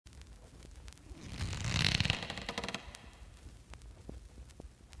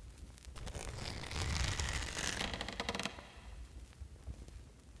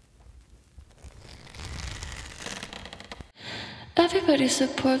Everybody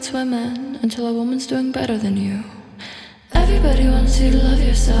supports women until a woman's doing better than you. Everybody wants you to love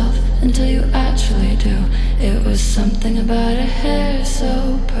yourself until you actually do. It was something about her hair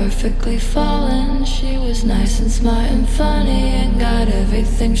so perfectly fallen. She was nice and smart and funny and got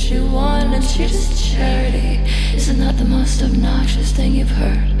everything she wanted. She just charity. Isn't that the most obnoxious thing you've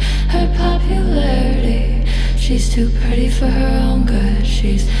heard? Her popularity. She's too pretty for her own good.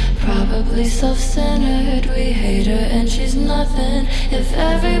 She's probably self-centered. We hate her and she's nothing. If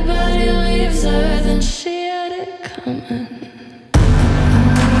everybody leaves her, then she had it coming.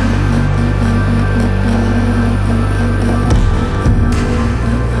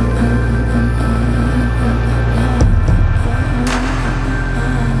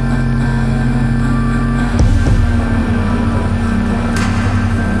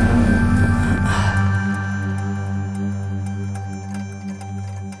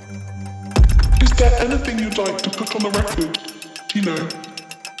 Anything you'd like to put on the record, you know,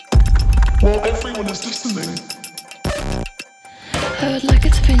 while everyone is listening? I would like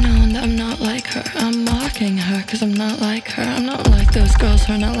it to be known that I'm not like her. I'm mocking her because I'm not like her. I'm not like those girls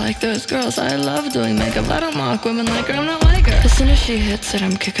who are not like those girls. I love doing makeup. I don't mock women like her. I'm not like her. As soon as she hits it,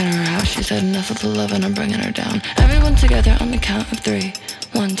 I'm kicking her out. She's had enough of the love and I'm bringing her down. Everyone together on the count of 3.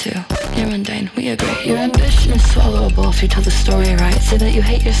 1, 2. You're mundane, we agree. Your ambition is swallowable if you tell the story right. Say that you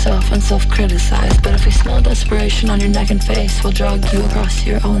hate yourself and self-criticize. But if we smell desperation on your neck and face, we'll jog you across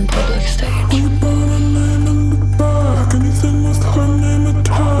your own public stage. We bought a name in the back, anything with her name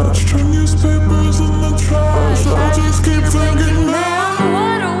attached. Her newspapers in the trash. I just keep thinking, man,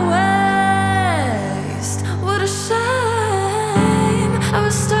 what a waste, what a shame. I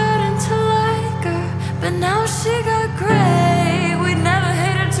was starting to like her, but now she got gray. We'd never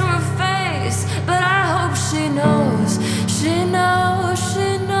hate her to her face, but I hope she knows, she knows,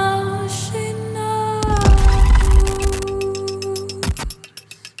 she knows, she knows.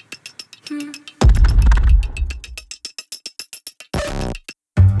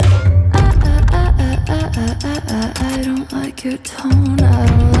 I don't like your tone. I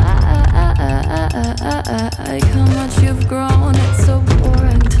don't like how much you've grown. It's so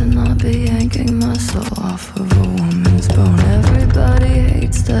boring to not be yanking muscle off of a woman's bone. Everybody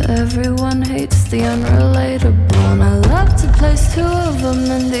hates the everyone hates the unrelatable. And I love to place 2 of them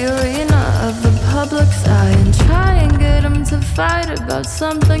in the arena of the public's eye and try and get them to fight about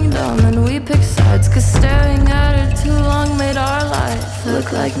something dumb. And we pick sides, cause staring at her too long made our life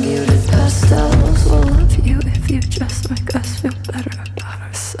look like muted pastels. We'll love you if you just make us feel better about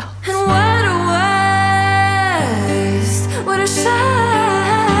ourselves. And what a waste, what a shame.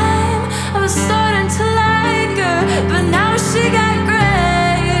 I was starting to like her, but now she got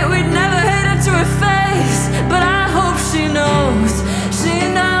gray. We'd never hate her to her face, but I hope she knows, she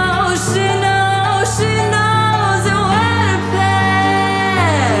knows, she knows, she knows. And what a pain.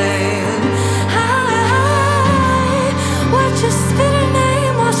 What just spit her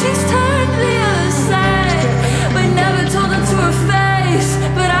name while she's turned the other side. We never told her to her face,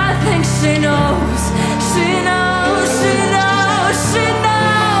 but I think she knows, she knows, she knows, she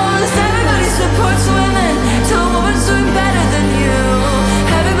knows. Everybody supports women till a woman's doing better than you.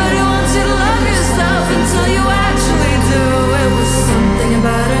 Everybody wants you to love yourself until you actually do. It was something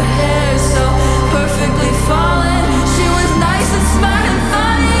about her hair so perfectly fallen. She was nice and smart and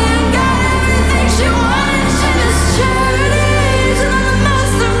funny and got everything she wanted. She just charity. She's not the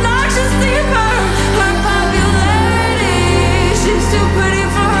most obnoxious thing of her. Her popularity. She's too pretty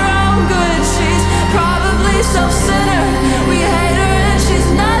for her own good. She's probably self-centered. We hate her and she's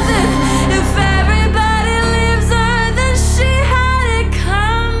nothing. If everybody leaves her, then she had it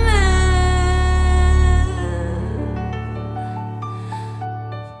coming.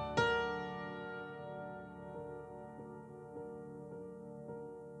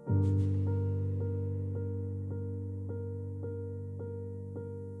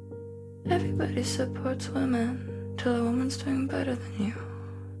 Everybody supports women till a woman's doing better than you.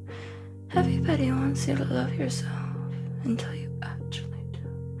 Everybody wants you to love yourself until you actually do.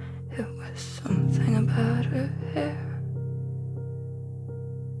 It was something about her hair